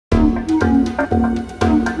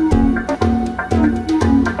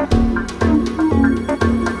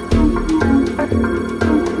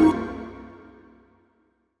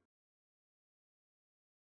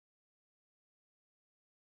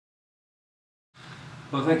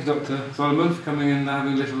Well, thank you, Dr. Zollman, for coming in and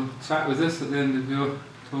having a little chat with us at the end of your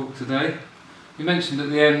talk today. You mentioned at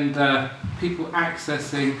the end people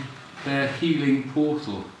accessing their healing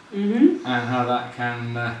portal and how that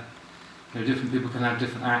can, different people can have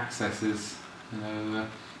different accesses.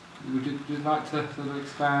 Would you like to sort of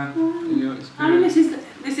expand in your experience? I mean,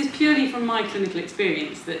 this is purely from my clinical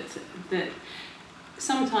experience that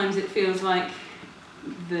sometimes it feels like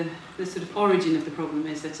the sort of origin of the problem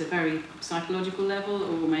is at a very psychological level,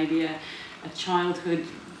 or maybe a childhood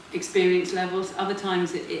experience level. Other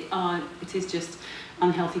times it is just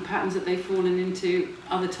unhealthy patterns that they've fallen into.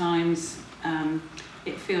 Other times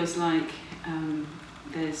it feels like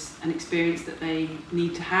there's an experience that they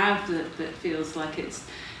need to have that feels like it's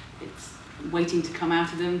waiting to come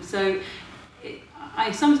out of them. So I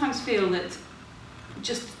sometimes feel that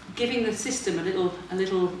just giving the system a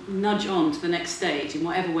little nudge on to the next stage in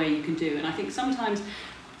whatever way you can do. And I think sometimes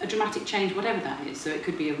a dramatic change, whatever that is, so it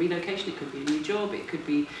could be a relocation, it could be a new job, it could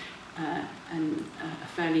be a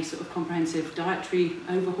fairly sort of comprehensive dietary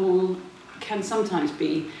overhaul, can sometimes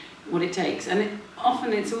be what it takes. And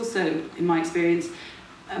often it's also, in my experience,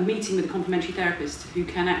 a meeting with a complementary therapist who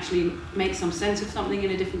can actually make some sense of something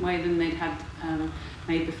in a different way than they'd had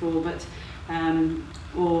made before, but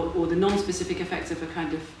or the non-specific effects of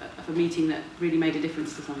a meeting that really made a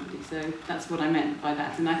difference to somebody. So that's what I meant by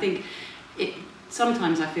that. And I think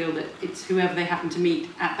sometimes I feel that it's whoever they happen to meet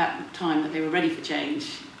at that time that they were ready for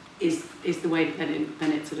change is the way that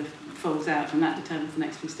then it sort of folds out, and that determines the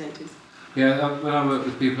next few stages. Yeah, when I work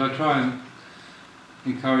with people, I try and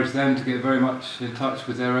encourage them to get very much in touch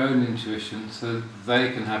with their own intuition so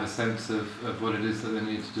they can have a sense of what it is that they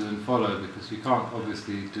need to do and follow, because you can't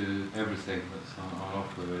obviously do everything that's on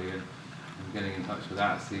offer really, and getting in touch with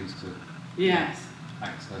that seems to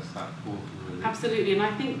access that portal really. Absolutely, and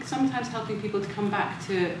I think sometimes helping people to come back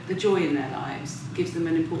to the joy in their lives gives them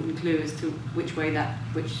an important clue as to which way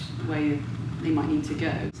they might need to go.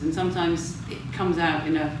 And sometimes it comes out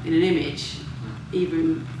in an image,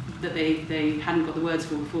 even that they hadn't got the words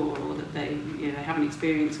for before, or that they haven't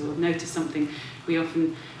experienced or noticed something. We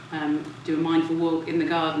often do a mindful walk in the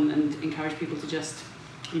garden and encourage people to just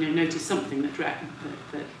notice something that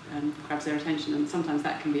grabs their attention, and sometimes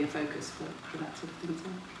that can be a focus for that sort of thing as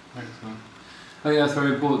well. Excellent. I think that's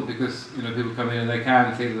very important, because people come in and they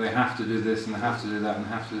can think that they have to do this and they have to do that and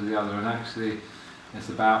have to do the other, and actually it's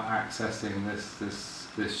about accessing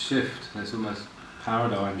this shift, this almost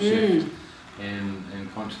paradigm shift in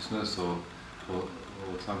consciousness or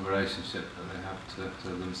some relationship that they have to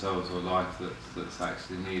themselves or life that's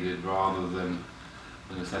actually needed, rather than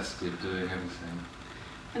the necessity of doing everything.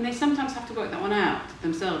 And they sometimes have to work that one out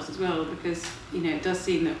themselves as well, because it does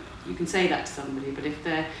seem that you can say that to somebody, but if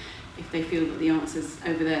they feel that the answer's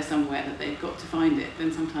over there somewhere, that they've got to find it,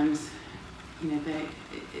 then sometimes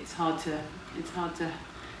it's hard to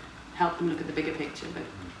help them look at the bigger picture.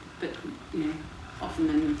 But often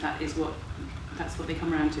then that's what they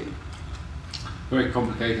come around to. Very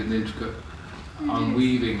complicated and intricate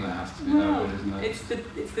unweaving that has to be done, isn't it?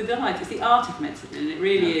 It's the delight, it's the art of medicine, and it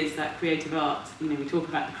really is that creative art. We talk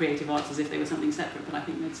about the creative arts as if they were something separate, but I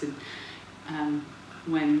think medicine,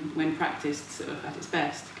 when practiced sort of at its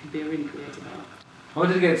best, can be a really creative art. I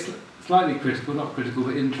wanted to get slightly critical, not critical,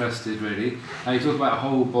 but interested really. You talk about a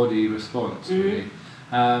whole body response really,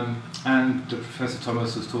 and Professor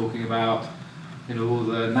Thomas was talking about all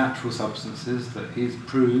the natural substances that he's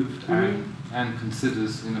proved and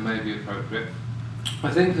considers may be appropriate.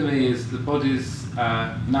 I think for me is the body's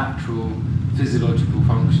natural physiological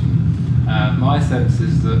function. My sense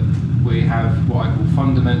is that we have what I call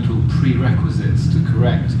fundamental prerequisites to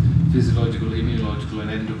correct physiological, immunological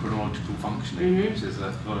and endocrinological functioning, which is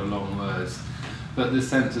a lot of long words. But the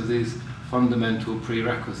sense of these fundamental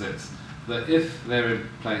prerequisites, that if they're in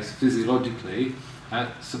place physiologically,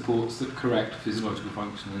 supports the correct physiological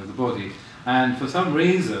functioning of the body. And for some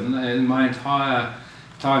reason, in my entire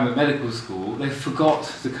time at medical school, they forgot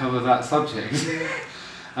to cover that subject.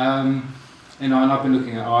 And I've been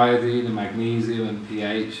looking at iodine and magnesium and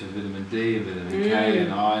pH and vitamin D and vitamin K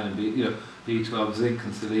and iron and B12, zinc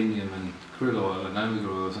and selenium and krill oil and omega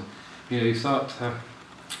oils. And you start to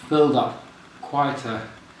build up quite a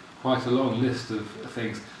long list of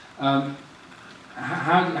things.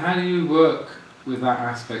 How do you work with that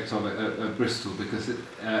aspect of it at Bristol? Because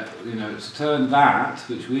to turn that,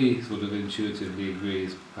 which we sort of intuitively agree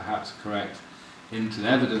is perhaps correct, into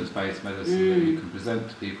evidence-based medicine that you can present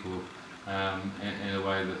to people in a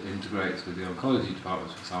way that integrates with the oncology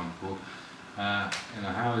departments, for example.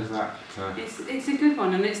 How is that? It's a good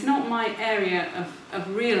one, and it's not my area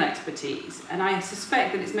of real expertise, and I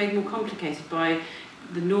suspect that it's made more complicated by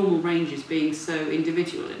the normal ranges being so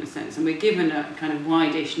individual in a sense, and we're given a kind of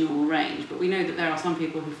wide-ish normal range, but we know that there are some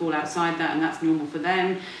people who fall outside that and that's normal for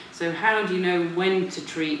them. So how do you know when to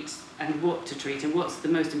treat and what to treat, and what's the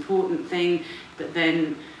most important thing that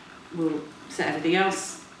then will set everything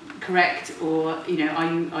else correct? Or, you know,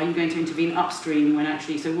 are you going to intervene upstream when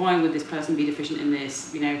actually, so why would this person be deficient in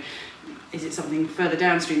this? You know, is it something further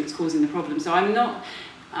downstream that's causing the problem? So I'm not,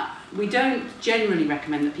 we don't generally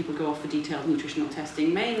recommend that people go off for detailed nutritional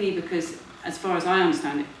testing, mainly because, as far as I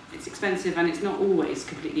understand it, it's expensive and it's not always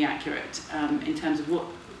completely accurate in terms of what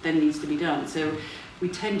then needs to be done. So we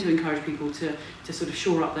tend to encourage people to sort of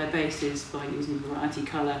shore up their bases by using variety,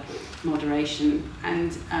 colour, moderation,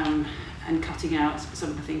 and cutting out some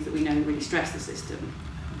of the things that we know really stress the system,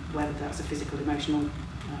 whether that's a physical, emotional,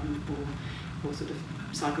 or sort of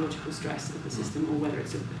psychological stress of the system, or whether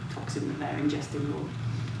it's a toxin that they're ingesting or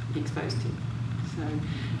exposed to. So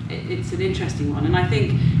it's an interesting one, and I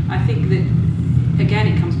think that again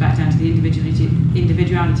it comes back down to the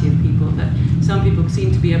individuality of people, that some people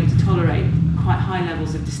seem to be able to tolerate quite high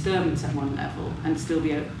levels of disturbance at one level and still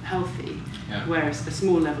be healthy, whereas a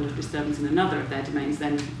small level of disturbance in another of their domains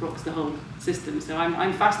then rocks the whole system. So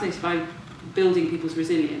I'm fascinated by building people's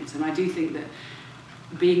resilience, and I do think that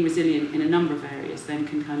being resilient in a number of areas then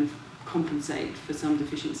can kind of compensate for some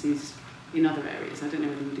deficiencies in other areas. I don't know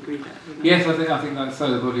whether you'd agree with that. Yes, I think that's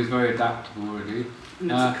so. The body is very adaptable, really. And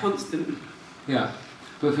that's a constant. Yeah,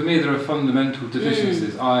 but for me there are fundamental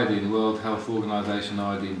deficiencies. Iodine, the World Health Organization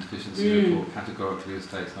iodine deficiency report categorically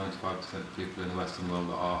states 95% of people in the Western world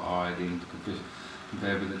are iodine deficient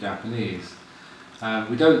compared with the Japanese.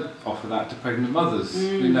 We don't offer that to pregnant mothers.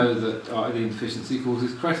 We know that iodine deficiency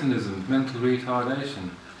causes cretinism, mental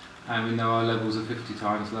retardation, and we know our levels are 50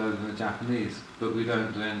 times lower than the Japanese, but we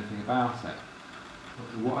don't do anything about it.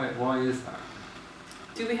 Why is that?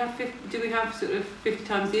 Do we have sort of 50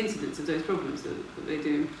 times the incidence of those problems that they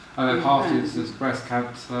do? They have half the incidence of breast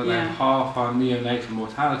cancer, they have half our neonatal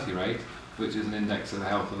mortality rate, which is an index of the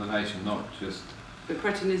health of the nation, not just... But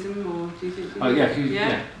cretinism, or do you think...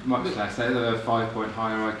 Much less. They have a 5-point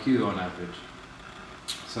higher IQ on average.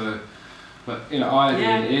 So, but you know,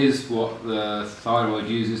 iodine is what the thyroid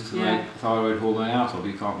uses to make thyroid hormone out of.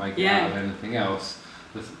 You can't make it out of anything else.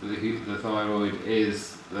 The thyroid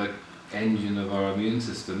is the engine of our immune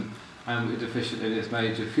system, and we're deficient in its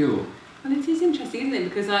major fuel. Well, it is interesting, isn't it?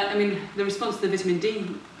 Because I mean, the response to the vitamin D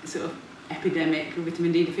sort of epidemic, the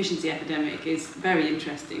vitamin D deficiency epidemic, is very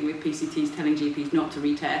interesting, with PCTs telling GPs not to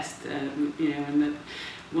retest, you know, and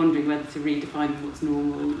wondering whether to redefine what's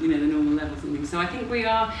normal, you know, the normal levels and things. So I think we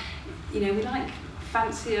are, you know, we like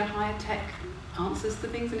fancier, higher tech answers to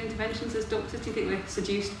things and interventions as doctors. Do you think we're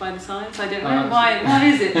seduced by the science? I don't know. Why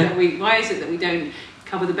is it that we don't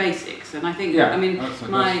cover the basics? And I think, I mean,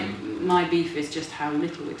 my beef is just how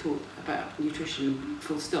little we talk about nutrition,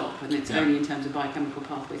 full stop, and it's only in terms of biochemical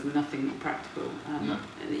pathways and nothing more practical.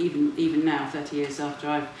 Even now, 30 years after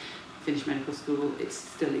I've finished medical school, it's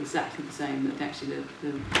still exactly the same, that actually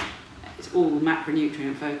it's all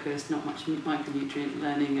macronutrient focused, not much micronutrient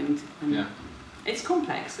learning, and it's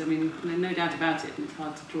complex. I mean, no doubt about it, and it's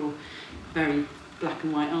hard to draw very black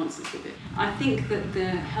and white answers with it. I think that the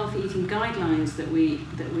healthy eating guidelines that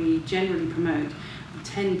we generally promote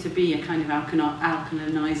tend to be a kind of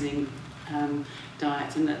alkalizing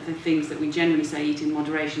diet, and that the things that we generally say eat in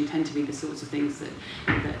moderation tend to be the sorts of things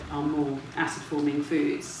that are more acid forming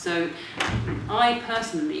foods. So I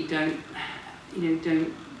personally don't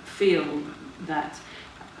feel that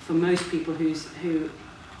for most people who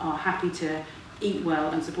are happy to eat well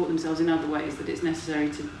and support themselves in other ways, that it's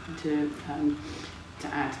necessary to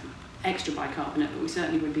add extra bicarbonate, but we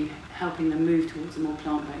certainly would be helping them move towards a more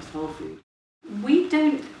plant-based whole food. We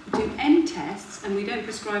don't do any tests, and we don't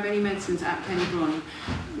prescribe any medicines at Penny Bron,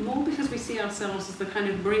 more because we see ourselves as the kind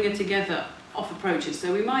of bringer together of approaches.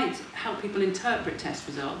 So we might help people interpret test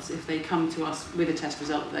results if they come to us with a test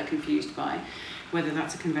result that they're confused by, whether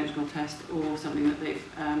that's a conventional test or something that they've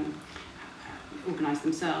organised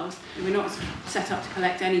themselves. We're not set up to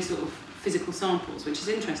collect any sort of physical samples, which is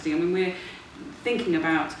interesting. I mean, we're thinking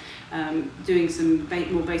about doing some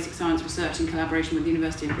more basic science research in collaboration with the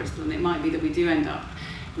University of Bristol, and it might be that we do end up,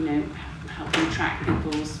 you know, helping track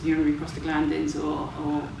people's urinary prostaglandins or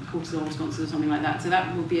cortisol responses or something like that. So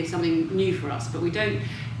that will be something new for us, but we don't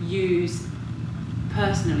use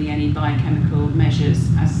personally any biochemical measures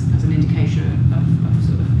as an indicator of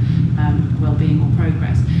sort of well-being or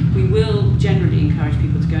progress. We will generally encourage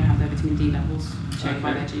people to go and have their vitamin D levels checked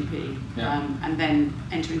by their GP, and then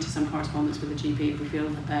enter into some correspondence with the GP if we feel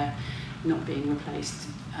that they're not being replaced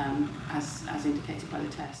as indicated by the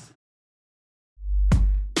test.